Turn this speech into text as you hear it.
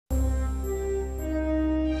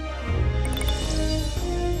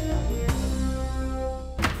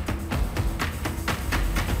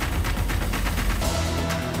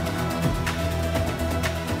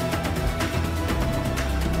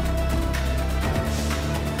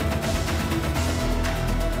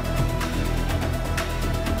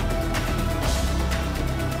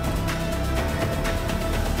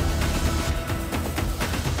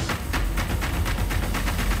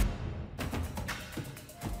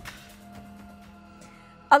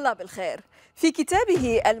الله بالخير. في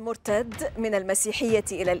كتابه المرتد من المسيحية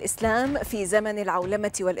إلى الإسلام في زمن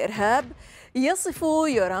العولمة والإرهاب، يصف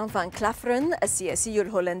يوران فان كلافرن السياسي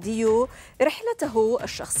الهولندي رحلته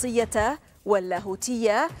الشخصية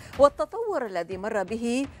واللاهوتية والتطور الذي مر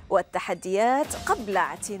به والتحديات قبل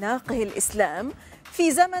اعتناقه الإسلام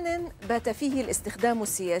في زمن بات فيه الاستخدام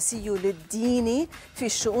السياسي للدين في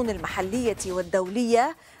الشؤون المحلية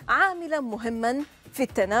والدولية عاملا مهما في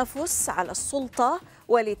التنافس على السلطة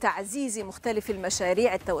ولتعزيز مختلف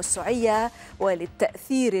المشاريع التوسعية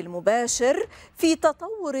وللتأثير المباشر في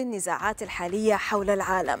تطور النزاعات الحالية حول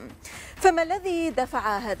العالم. فما الذي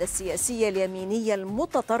دفع هذا السياسي اليميني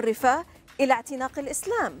المتطرف إلى اعتناق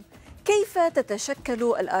الإسلام؟ كيف تتشكل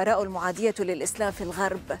الآراء المعادية للإسلام في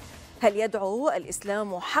الغرب؟ هل يدعو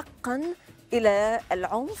الإسلام حقا إلى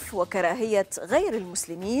العنف وكراهية غير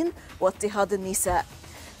المسلمين واضطهاد النساء؟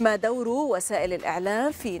 ما دور وسائل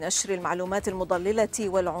الإعلام في نشر المعلومات المضللة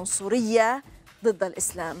والعنصرية ضد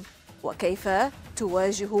الإسلام؟ وكيف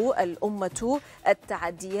تواجه الأمة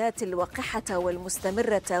التعديات الوقحة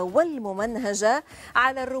والمستمرة والممنهجة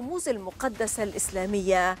على الرموز المقدسة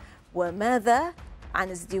الإسلامية؟ وماذا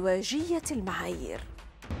عن ازدواجية المعايير؟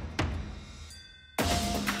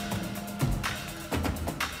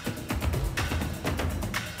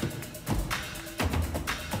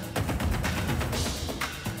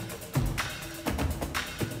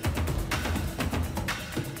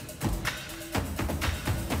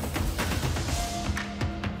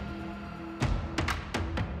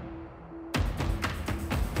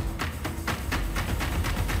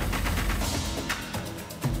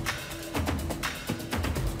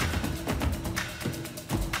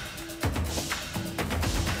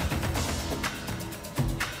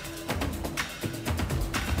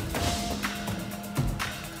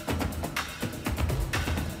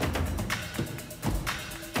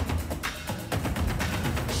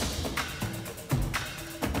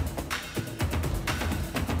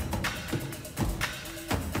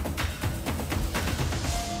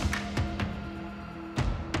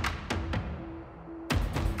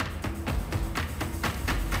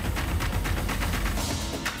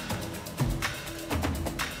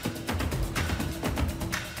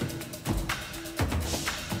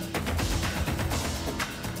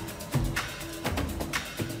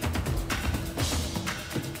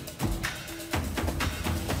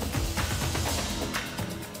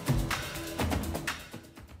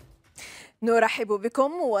 نرحب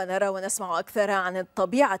بكم ونرى ونسمع أكثر عن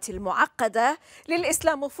الطبيعة المعقدة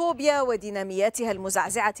للإسلاموفوبيا ودينامياتها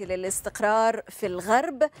المزعزعة للاستقرار في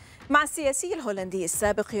الغرب مع السياسي الهولندي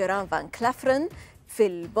السابق يوران فان كلافرن في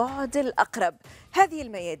البعد الأقرب. هذه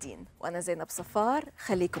الميادين وأنا زينب صفار،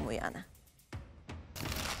 خليكم ويانا.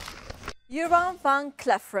 Joran van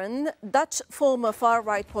Klefferen, Dutch former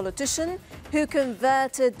far-right politician who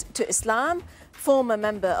converted to Islam, former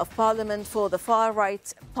member of parliament for the far-right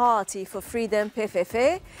Party for Freedom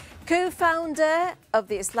PVV, co-founder of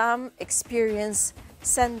the Islam Experience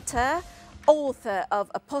Center, author of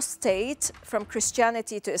Apostate from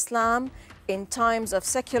Christianity to Islam in Times of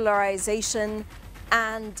Secularization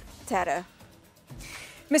and Terror.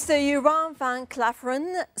 Mr. Joran van Klefferen,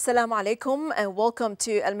 Assalamu alaikum and welcome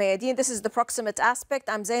to Al Mayadeen. This is the Proximate Aspect.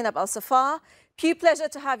 I'm Zainab Al-Safar. Pure pleasure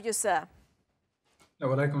to have you, sir. Wa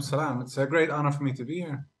alaikum salam. It's a great honor for me to be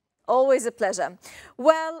here. Always a pleasure.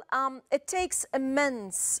 Well, it takes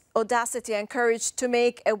immense audacity and courage to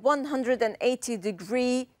make a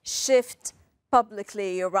 180-degree shift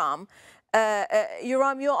publicly, Joran.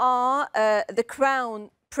 Joran, you are the crown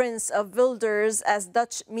Prince of Wilders, as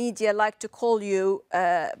Dutch media like to call you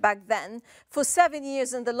back then. For 7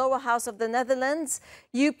 years in the lower house of the Netherlands,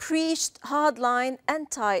 you preached hardline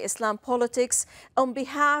anti-Islam politics on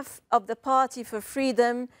behalf of the Party for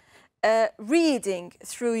Freedom, reading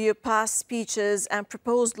through your past speeches and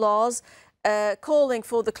proposed laws, calling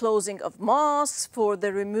for the closing of mosques, for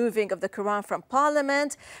the removing of the Quran from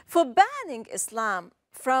parliament, for banning Islam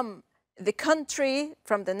from the country,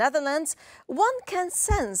 from the Netherlands. One can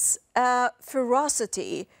sense a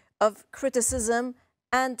ferocity of criticism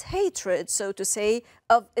and hatred, so to say,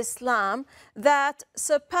 of Islam that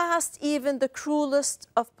surpassed even the cruelest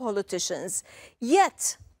of politicians.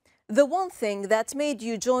 Yet, the one thing that made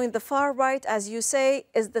you join the far right, as you say,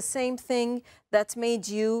 is the same thing that made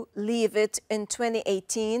you leave it in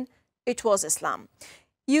 2018. It was Islam.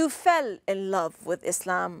 You fell in love with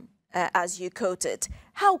Islam, as you quoted.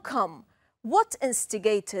 How come? What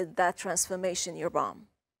instigated that transformation, Joran?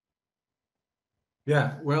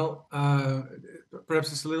 Yeah, well,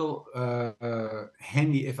 perhaps it's a little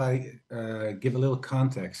handy if I give a little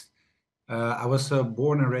context. I was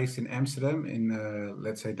born and raised in Amsterdam in,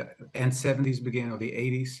 let's say, the end 70s, beginning of the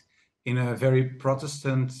 80s, in a very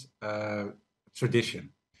Protestant tradition.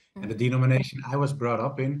 And the denomination I was brought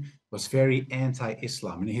up in was very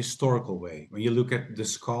anti-Islam in a historical way. When you look at the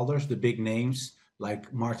scholars, the big names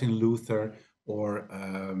like Martin Luther or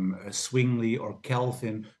Zwingli or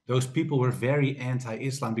Calvin, those people were very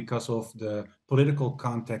anti-Islam because of the political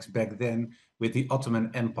context back then with the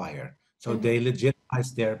Ottoman Empire. So they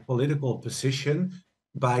legitimized their political position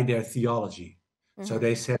by their theology. So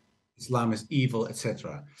they said Islam is evil,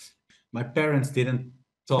 etc. My parents didn't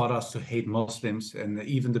taught us to hate Muslims, and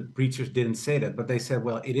even the preachers didn't say that, but they said,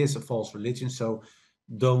 well, it is a false religion, so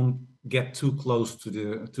don't get too close to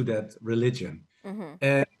that religion.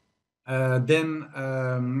 And then,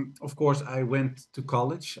 of course, I went to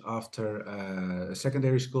college after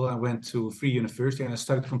secondary school. I went to Free University and I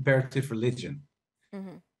studied comparative religion.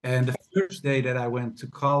 And the first day that I went to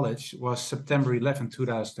college was September 11,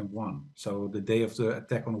 2001. So the day of the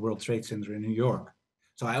attack on the World Trade Center in New York.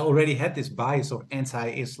 So I already had this bias of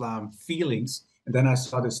anti-Islam feelings. And then I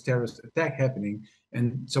saw this terrorist attack happening.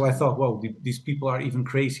 And so I thought, whoa, these people are even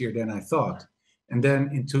crazier than I thought. And then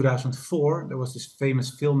in 2004, there was this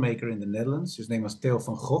famous filmmaker in the Netherlands. His name was Theo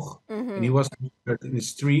van Gogh. And he was murdered in the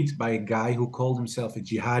street by a guy who called himself a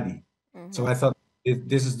jihadi. So I thought,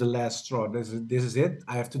 this is the last straw. This is it.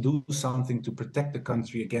 I have to do something to protect the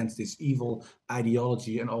country against this evil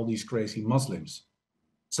ideology and all these crazy Muslims.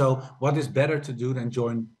 So what is better to do than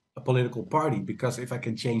join a political party? Because if I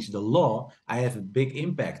can change the law, I have a big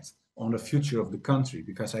impact on the future of the country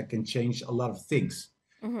because I can change a lot of things.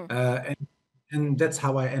 And that's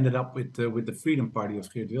how I ended up with the Freedom Party of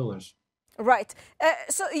Geert Wilders. Right.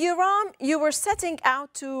 So, Yoram, you were setting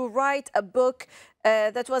out to write a book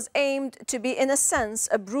that was aimed to be, in a sense,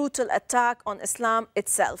 a brutal attack on Islam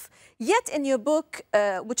itself. Yet in your book,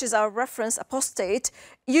 which is our reference, Apostate,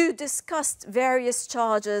 you discussed various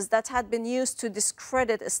charges that had been used to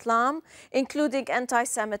discredit Islam, including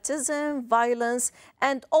anti-Semitism, violence,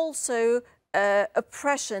 and also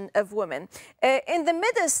oppression of women. In the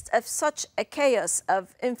midst of such a chaos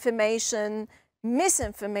of information,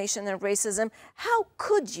 misinformation and racism, how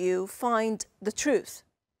could you find the truth?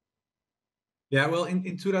 Yeah, well,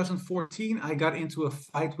 in 2014, I got into a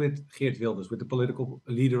fight with Geert Wilders, with the political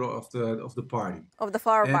leader of the party. Of the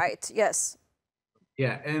far right, yes.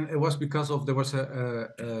 Yeah, and it was because there was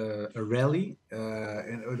a rally,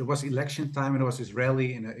 and it was election time, and there was this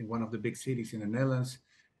rally in one of the big cities in the Netherlands.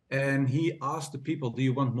 And he asked the people, do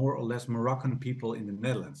you want more or less Moroccan people in the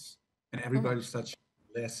Netherlands? And everybody started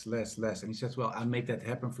less. And he says, well, I'll make that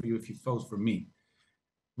happen for you if you vote for me.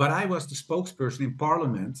 But I was the spokesperson in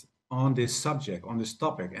parliament on this subject, on this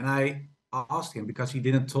topic. And I asked him, because he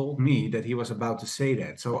didn't told me that he was about to say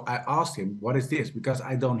that. So I asked him, what is this? Because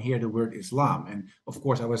I don't hear the word Islam. And of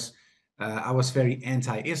course, I was very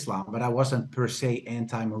anti-Islam, but I wasn't per se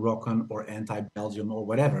anti-Moroccan or anti-Belgian or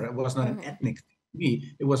whatever. It was not an ethnic thing to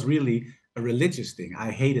me. It was really a religious thing. I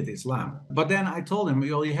hated Islam. But then I told him,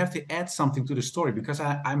 well, you have to add something to the story because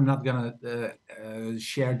I'm not going to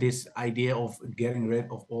share this idea of getting rid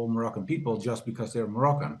of all Moroccan people just because they're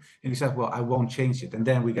Moroccan. And he said, well, I won't change it. And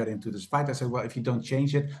then we got into this fight. I said, well, if you don't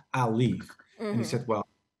change it, I'll leave. And he said, well,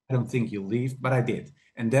 I don't think you'll leave, but I did.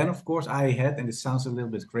 And then, of course, I had, and it sounds a little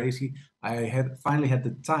bit crazy, I finally had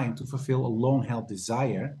the time to fulfill a long-held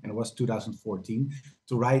desire, and it was 2014,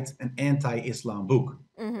 to write an anti-Islam book.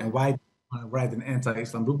 And why write an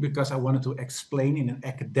anti-Islam book? Because I wanted to explain in an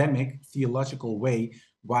academic, theological way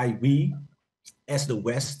why we, as the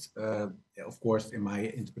West, of course, in my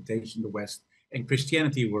interpretation, the West and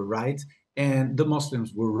Christianity were right, and the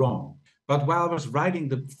Muslims were wrong. But while I was writing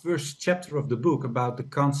the first chapter of the book about the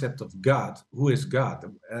concept of God, who is God,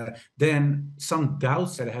 then some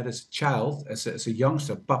doubts that I had as a child, as a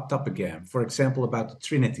youngster, popped up again. For example, about the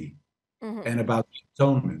Trinity, and about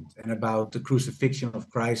atonement, and about the crucifixion of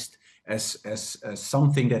Christ as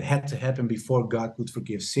something that had to happen before God could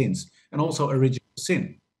forgive sins, and also original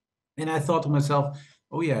sin. And I thought to myself,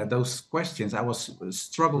 oh yeah, those questions I was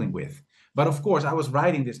struggling with. But of course, I was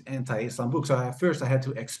writing this anti-Islam book. So at first I had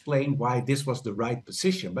to explain why this was the right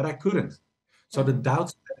position, but I couldn't. So the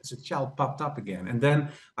doubts as a child popped up again. And then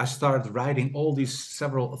I started writing all these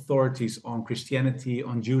several authorities on Christianity,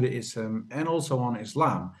 on Judaism, and also on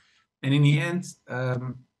Islam. And in the end,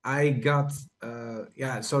 I got,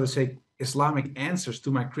 so to say, Islamic answers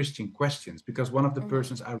to my Christian questions, because one of the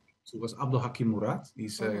persons I wrote to was Abdul Hakim Murad.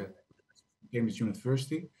 He's Cambridge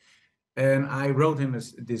University. And I wrote him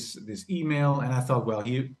this email, and I thought, well,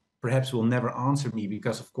 perhaps will never answer me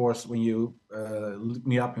because, of course, when you look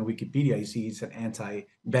me up in Wikipedia, you see he's an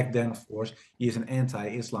back then, of course, he is an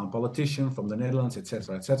anti-Islam politician from the Netherlands,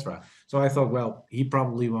 etc., etc. So I thought, well, he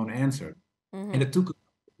probably won't answer. And it took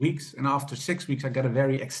weeks, and after 6 weeks, I got a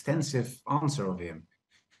very extensive answer of him.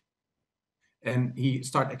 And he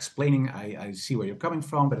started explaining, I see where you're coming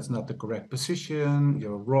from, but it's not the correct position.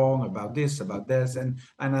 You're wrong about this, about this. And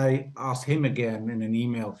I asked him again in an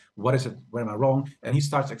email, what is it? Where am I wrong? And he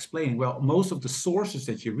starts explaining, well, most of the sources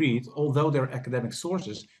that you read, although they're academic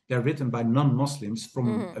sources, they're written by non-Muslims from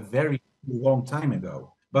a very long time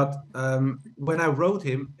ago. But when I wrote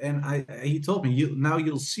him, and he told me, now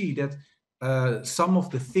you'll see that some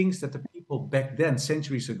of the things that the people back then,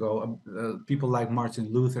 centuries ago, people like Martin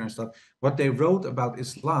Luther and stuff, what they wrote about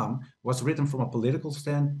Islam was written from a political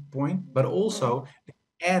standpoint, but also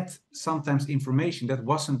add sometimes information that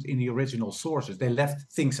wasn't in the original sources. They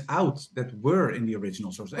left things out that were in the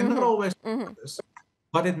original sources, and not always,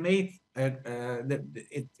 but it made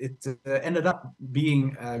it ended up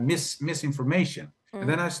being misinformation. And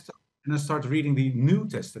then I started reading the New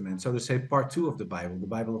Testament, so to say, part 2 of the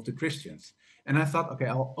Bible of the Christians. And I thought, okay,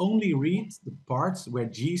 I'll only read the parts where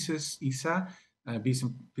Jesus, Isa, peace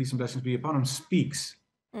and blessings be upon him, speaks.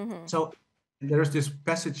 So there's this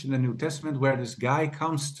passage in the New Testament where this guy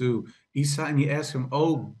comes to Isa and he asks him,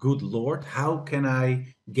 "Oh, good Lord, how can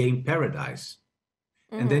I gain paradise?"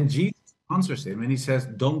 And then Jesus answers him and he says,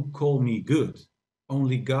 "Don't call me good.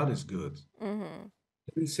 Only God is good."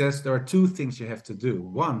 He says there are 2 things you have to do.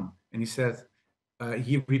 One, and he said,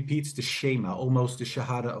 he repeats the Shema, almost the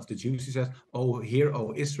Shahada of the Jews. He says, "Oh, hear,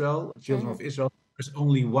 O Israel, children of Israel, there's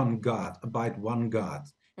only one God, abide one God."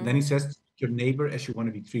 And then he says, "Your neighbor as you want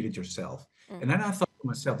to be treated yourself." And then I thought to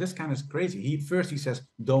myself, this kind of is crazy. He says,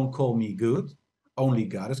 "Don't call me good, only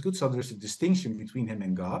God is good." So there's a distinction between him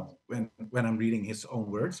and God when I'm reading his own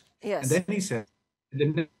words. Yes. And then he says,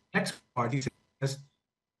 the next part, he says,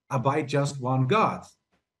 "Abide just one God."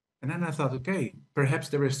 And then I thought, okay, perhaps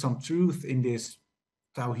there is some truth in this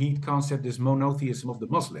Tawhid concept, this monotheism of the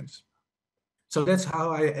Muslims. So that's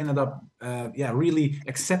how I ended up, really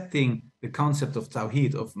accepting the concept of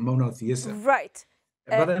Tawhid, of monotheism. Right.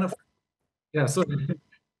 But then, sorry.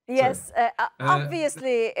 Yes,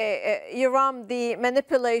 obviously, Yoram, the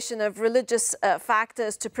manipulation of religious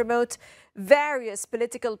factors to promote various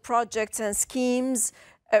political projects and schemes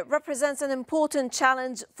represents an important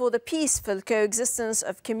challenge for the peaceful coexistence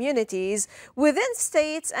of communities within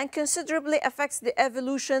states and considerably affects the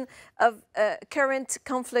evolution of current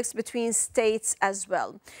conflicts between states as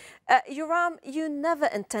well. Yoram, you never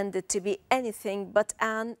intended to be anything but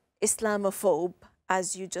an Islamophobe,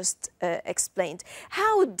 as you just explained.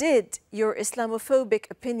 How did your Islamophobic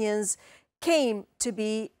opinions came to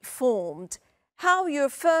be formed? How your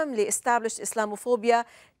firmly established Islamophobia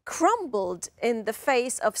crumbled in the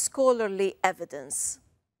face of scholarly evidence?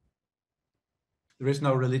 There is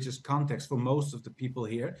no religious context for most of the people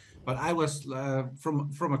here, but I was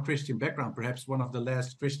from a Christian background, perhaps one of the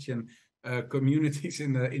last Christian communities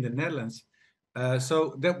in the Netherlands.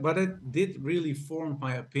 But it did really form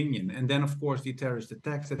my opinion. And then, of course, the terrorist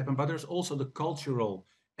attacks that happened, but there's also the cultural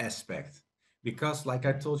aspect. Because, like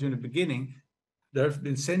I told you in the beginning, there have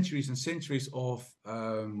been centuries and centuries of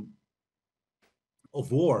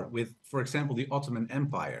war with, for example, the Ottoman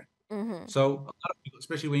Empire. So a lot of people,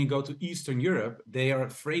 especially when you go to Eastern Europe, they are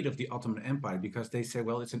afraid of the Ottoman Empire because they say,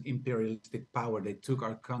 well, it's an imperialistic power. They took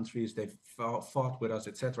our countries, they fought with us,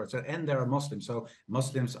 etc. And there are Muslims. So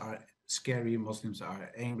Muslims are scary, Muslims are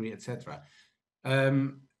angry, etc.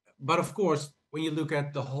 But of course, when you look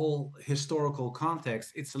at the whole historical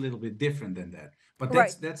context, it's a little bit different than that. But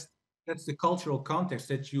that's the cultural context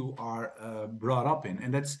that you are brought up in,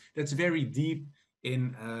 and that's very deep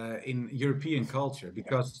in European culture,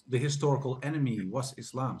 because the historical enemy was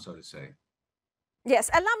Islam, so to say.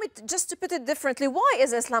 Yes, allow me just to put it differently. Why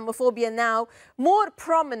is Islamophobia now more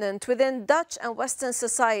prominent within Dutch and Western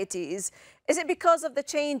societies? Is it because of the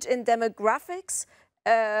change in demographics?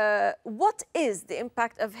 What is the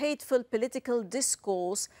impact of hateful political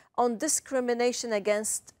discourse on discrimination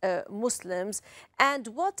against Muslims? And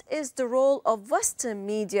what is the role of Western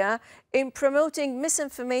media in promoting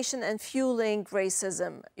misinformation and fueling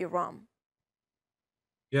racism, Yoram?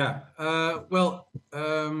 Yeah,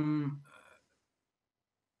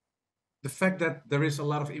 the fact that there is a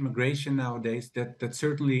lot of immigration nowadays, that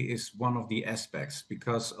certainly is one of the aspects,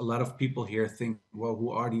 because a lot of people here think, well,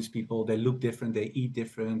 who are these people? They look different, they eat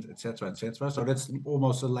different, etc., etc. So that's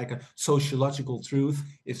almost like a sociological truth.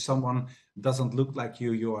 If someone doesn't look like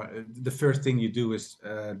you are the first thing you do is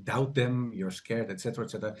doubt them. You're scared, etc.,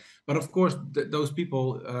 etc. But of course, those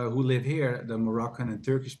people who live here, the Moroccan and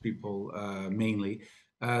Turkish people mainly,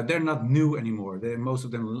 they're not new anymore. Most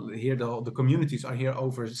of them here, the communities are here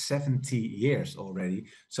over 70 years already.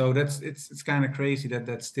 So it's kind of crazy that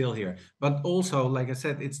that's still here. But also, like I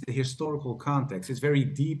said, it's the historical context. It's very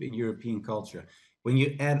deep in European culture. When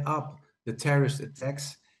you add up the terrorist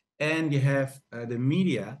attacks and you have the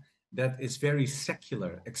media that is very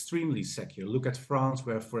secular, extremely secular. Look at France,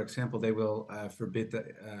 where, for example, they will forbid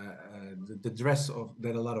the dress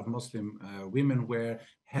that a lot of Muslim women wear.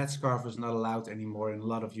 Headscarf is not allowed anymore in a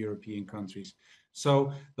lot of European countries.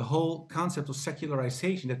 So the whole concept of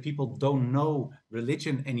secularization, that people don't know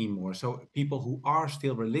religion anymore. So people who are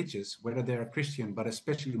still religious, whether they are Christian, but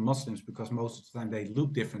especially Muslims, because most of the time they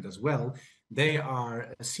look different as well, they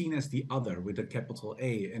are seen as the other with a capital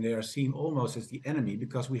A, and they are seen almost as the enemy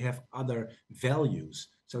because we have other values.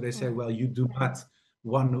 So they say, well, you do not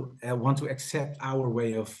want to accept our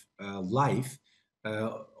way of life.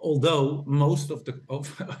 Although most of the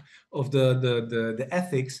the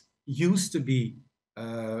ethics used to be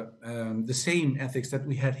the same ethics that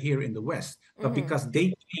we had here in the West, but because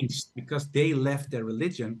they changed, because they left their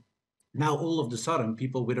religion, now all of a sudden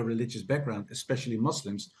people with a religious background, especially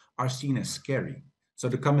Muslims, are seen as scary. So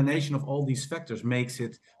the combination of all these factors makes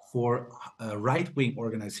it for right-wing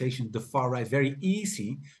organizations, the far right, very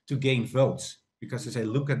easy to gain votes, because they say,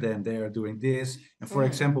 look at them, they are doing this. And for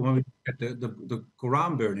example, when we look at the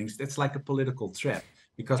Quran burnings, that's like a political threat,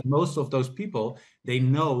 because most of those people, they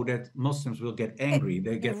know that Muslims will get angry,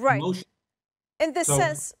 they get Right. emotional. In this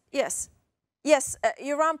sense, yes. Yes,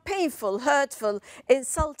 Iran, painful, hurtful,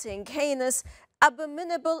 insulting, heinous,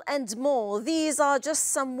 abominable, and more. These are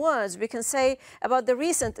just some words we can say about the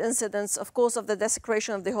recent incidents, of course, of the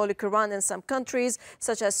desecration of the Holy Quran in some countries,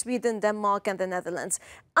 such as Sweden, Denmark, and the Netherlands.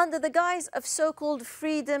 Under the guise of so-called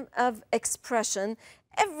freedom of expression,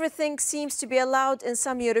 everything seems to be allowed in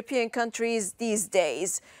some European countries these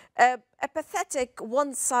days. A pathetic,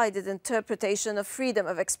 one-sided interpretation of freedom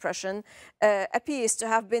of expression appears to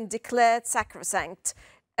have been declared sacrosanct.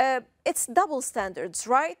 It's double standards,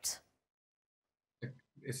 right?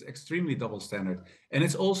 It's extremely double standard. And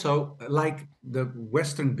it's also like the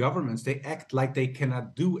Western governments, they act like they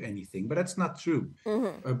cannot do anything, but that's not true.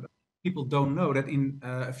 People don't know that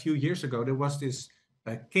a few years ago, there was this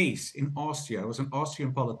case in Austria. It was an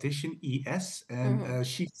Austrian politician, ES, and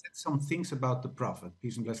she said some things about the Prophet,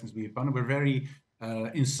 peace and blessings be upon him, were very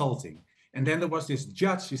insulting. And then there was this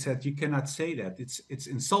judge. She said, you cannot say that. It's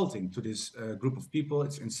insulting to this group of people.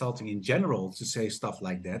 It's insulting in general to say stuff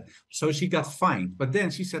like that. So she got fined. But then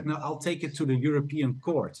she said, no, I'll take it to the European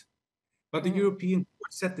court. But the European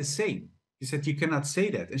court said the same. She said, you cannot say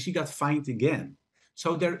that. And she got fined again.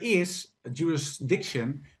 So there is a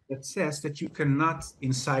jurisdiction that says that you cannot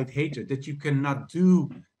incite hatred, that you cannot do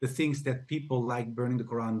the things that people like burning the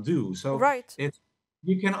Quran do. So right.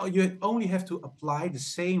 You only have to apply the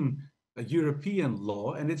same European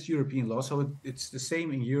law, and it's European law. So it's the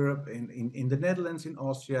same in Europe, in the Netherlands, in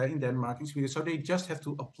Austria, in Denmark, in Sweden. So they just have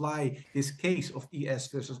to apply this case of ES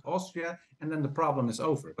versus Austria, and then the problem is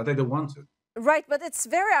over. But they don't want to. Right, but it's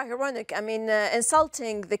very ironic. I mean,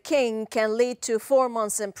 insulting the king can lead to 4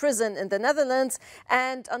 months in prison in the Netherlands,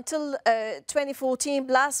 and until 2014,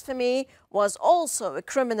 blasphemy was also a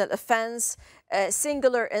criminal offense.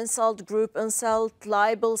 Singular insult, group insult,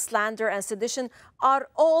 libel, slander, and sedition are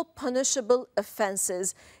all punishable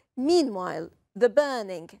offenses. Meanwhile, the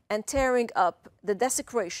burning and tearing up, the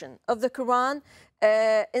desecration of the Quran,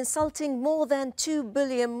 insulting more than 2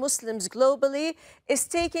 billion Muslims globally, is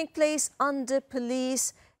taking place under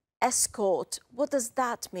police escort. What does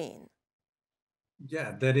that mean?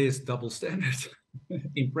 Yeah, that is double standard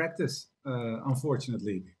in practice,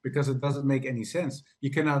 unfortunately, because it doesn't make any sense.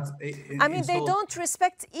 You cannot. I mean, they don't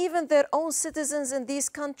respect even their own citizens in these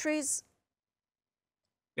countries.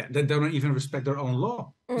 Yeah, they don't even respect their own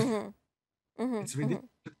law. It's really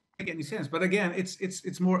doesn't make any sense. But again,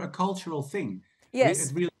 it's more a cultural thing.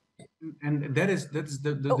 Yes. It really, and that's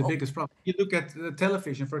the biggest problem. You look at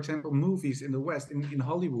television, for example, movies in the West, in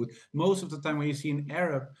Hollywood. Most of the time, when you see an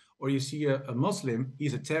Arab or you see a Muslim,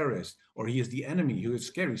 he's a terrorist or he is the enemy who is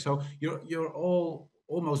scary. So you're all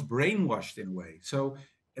almost brainwashed in a way. So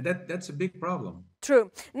that's a big problem.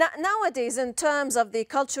 True. Nowadays, in terms of the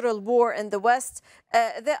cultural war in the West,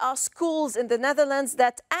 there are schools in the Netherlands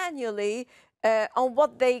that annually on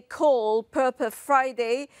what they call Purple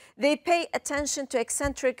Friday. They pay attention to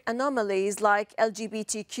eccentric anomalies like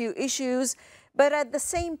LGBTQ issues, but at the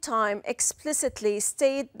same time explicitly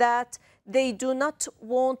state that they do not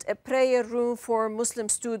want a prayer room for Muslim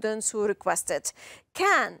students who request it.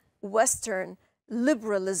 Can Western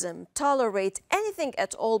liberalism tolerate anything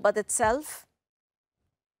at all but itself?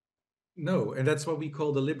 No, and that's what we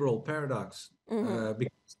call the liberal paradox.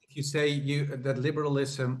 Because if you say that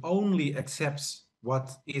liberalism only accepts what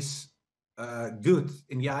is good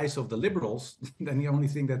in the eyes of the liberals, then the only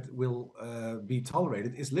thing that will be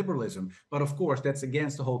tolerated is liberalism. But of course, that's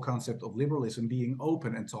against the whole concept of liberalism being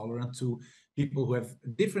open and tolerant to people who have a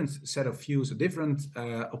different set of views, a different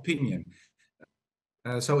opinion.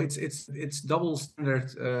 So it's double standard.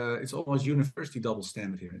 It's almost university double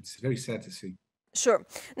standard here. It's very sad to see. Sure.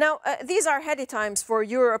 Now, these are heady times for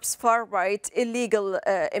Europe's far-right. Illegal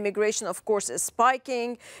immigration, of course, is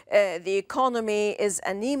spiking. The economy is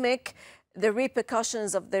anemic. The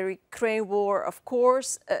repercussions of the Ukraine war, of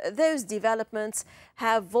course, those developments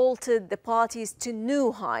have vaulted the parties to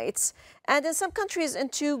new heights. And in some countries,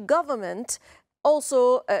 into government,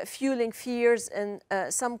 also fueling fears in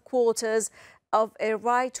some quarters of a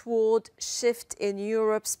rightward shift in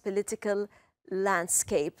Europe's political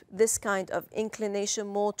landscape, this kind of inclination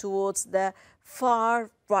more towards the far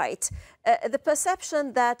right. The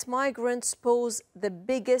perception that migrants pose the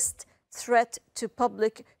biggest threat to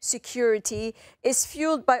public security is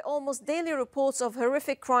fueled by almost daily reports of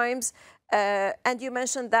horrific crimes, and you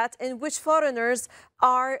mentioned that, in which foreigners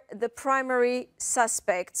are the primary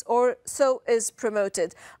suspects, or so is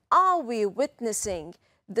promoted. Are we witnessing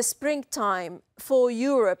the springtime for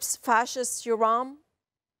Europe's fascist Yoram?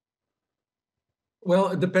 Well,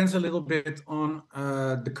 it depends a little bit on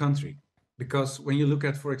the country, because when you look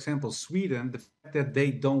at, for example, Sweden, the fact that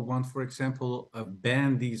they don't want, for example,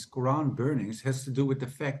 ban these Quran burnings has to do with the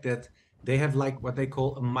fact that they have like what they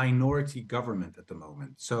call a minority government at the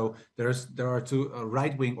moment. So there are two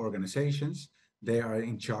right-wing organizations. They are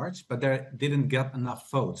in charge, but they didn't get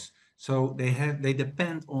enough votes. So they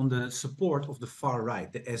depend on the support of the far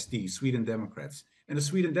right, the SD, Sweden Democrats. And the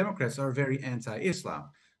Sweden Democrats are very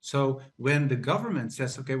anti-Islam. So when the government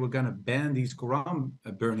says, okay, we're going to ban these Quran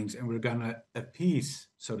burnings and we're going to appease,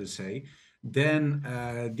 so to say, then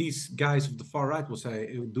these guys of the far right will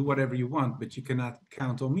say, do whatever you want, but you cannot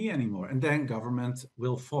count on me anymore. And then government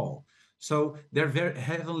will fall. So they're very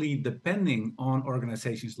heavily depending on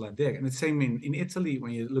organizations like that. And the same in Italy,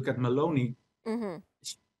 when you look at Meloni,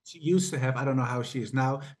 she used to have, I don't know how she is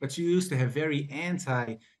now, but she used to have very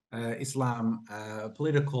anti-Islam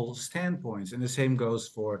political standpoints. And the same goes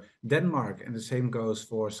for Denmark, and the same goes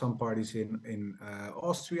for some parties in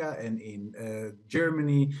Austria and in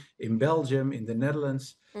Germany, in Belgium, in the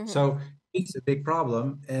Netherlands. So it's a big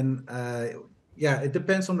problem. And yeah, it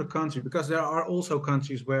depends on the country, because there are also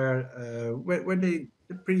countries where they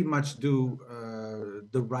pretty much do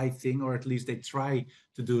the right thing, or at least they try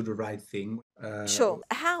to do the right thing. Sure.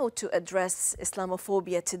 How to address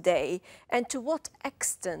Islamophobia today, and to what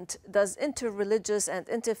extent does interreligious and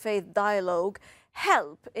interfaith dialogue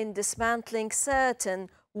help in dismantling certain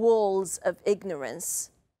walls of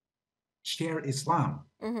ignorance? Share Islam,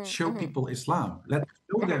 show people Islam,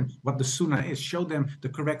 show them what the Sunnah is, show them the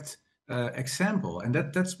correct example. And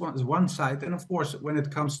that's one side. And of course, when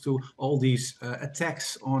it comes to all these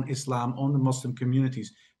attacks on Islam, on the Muslim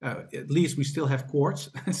communities, at least we still have courts,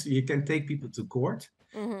 so you can take people to court.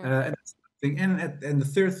 And that's the thing. And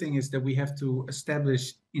the third thing is that we have to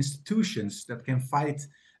establish institutions that can fight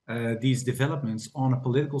these developments on a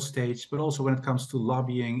political stage, but also when it comes to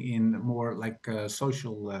lobbying in more like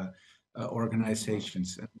social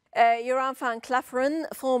organizations. Yoram van Clafferen,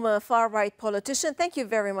 former far-right politician. Thank you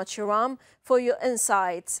very much, Yoram, for your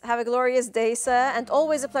insights. Have a glorious day, sir, and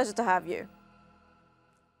always a pleasure to have you.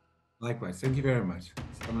 Likewise. Thank you very much.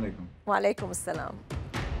 Assalamu alaikum. وعليكم السلام.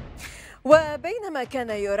 وبينما كان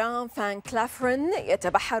يورام فان كلافرن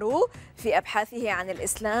يتبحر في أبحاثه عن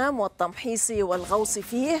الإسلام والتمحيص والغوص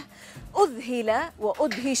فيه، أذهل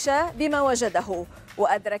وأدهش بما وجده،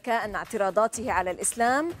 وأدرك أن اعتراضاته على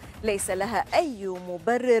الإسلام ليس لها أي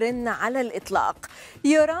مبرر على الإطلاق.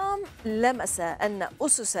 يورام لمس أن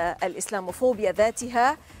أسس الإسلاموفوبيا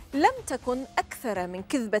ذاتها لم تكن أكثر من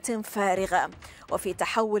كذبة فارغة، وفي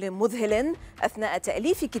تحول مذهل أثناء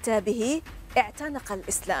تأليف كتابه اعتنق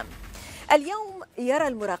الإسلام. اليوم يرى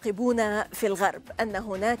المراقبون في الغرب أن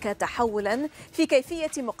هناك تحولا في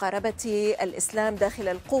كيفية مقاربة الإسلام داخل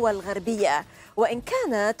القوى الغربية، وإن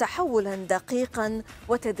كان تحولا دقيقا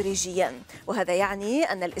وتدريجيا. وهذا يعني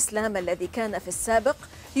أن الإسلام الذي كان في السابق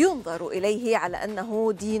ينظر إليه على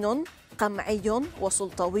أنه دين قمعي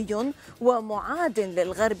وسلطوي ومعاد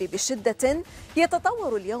للغرب بشدة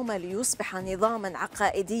يتطور اليوم ليصبح نظاما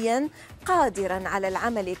عقائديا قادرا على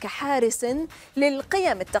العمل كحارس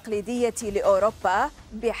للقيم التقليدية لأوروبا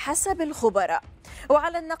بحسب الخبراء.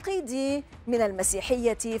 وعلى النقيض من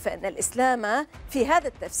المسيحية فإن الإسلام في هذا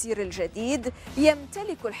التفسير الجديد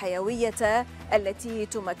يمتلك الحيوية التي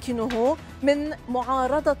تمكنه من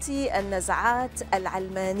معارضة النزعات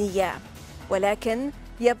العلمانية، ولكن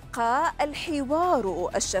يبقى الحوار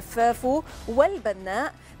الشفاف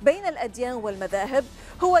والبناء بين الأديان والمذاهب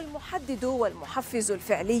هو المحدد والمحفز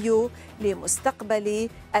الفعلي لمستقبل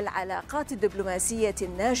العلاقات الدبلوماسية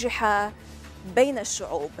الناجحة بين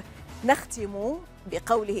الشعوب. نختم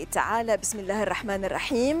بقوله تعالى: بسم الله الرحمن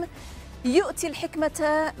الرحيم، يؤتي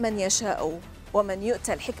الحكمة من يشاء ومن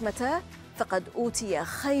يؤتى الحكمة فقد أوتي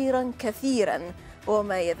خيرا كثيرا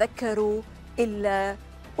وما يذكر إلا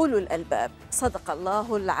أولو الألباب. صدق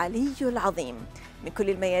الله العلي العظيم. من كل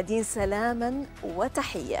الميادين سلاما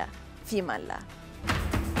وتحية، في أمان الله.